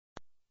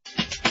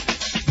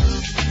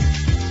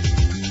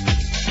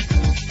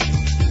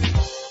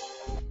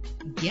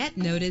Get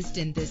noticed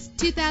in this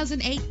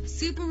 2008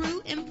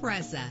 Subaru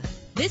Impreza.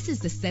 This is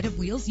the set of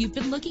wheels you've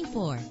been looking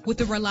for,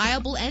 with a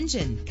reliable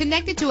engine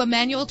connected to a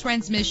manual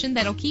transmission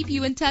that'll keep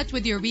you in touch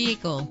with your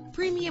vehicle.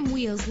 Premium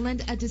wheels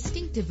lend a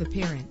distinctive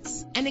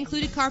appearance. An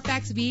included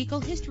Carfax Vehicle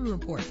History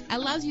Report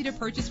allows you to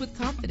purchase with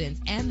confidence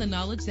and the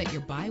knowledge that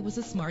your buy was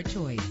a smart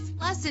choice.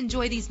 Plus,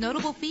 enjoy these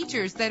notable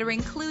features that are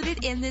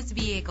included in this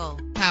vehicle: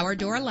 power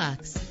door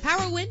locks,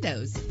 power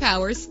windows,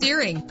 power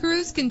steering,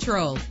 cruise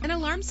control, an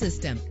alarm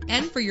system.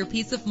 And for your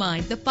peace of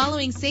mind, the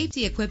following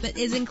safety equipment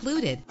is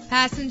included: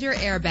 passenger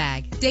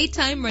airbag,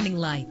 daytime running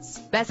lights.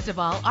 Best of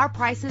all, our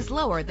price is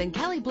lower than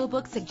Kelley Blue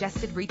Book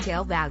suggested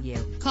retail value.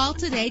 Call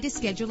today to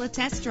schedule a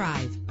test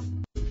drive.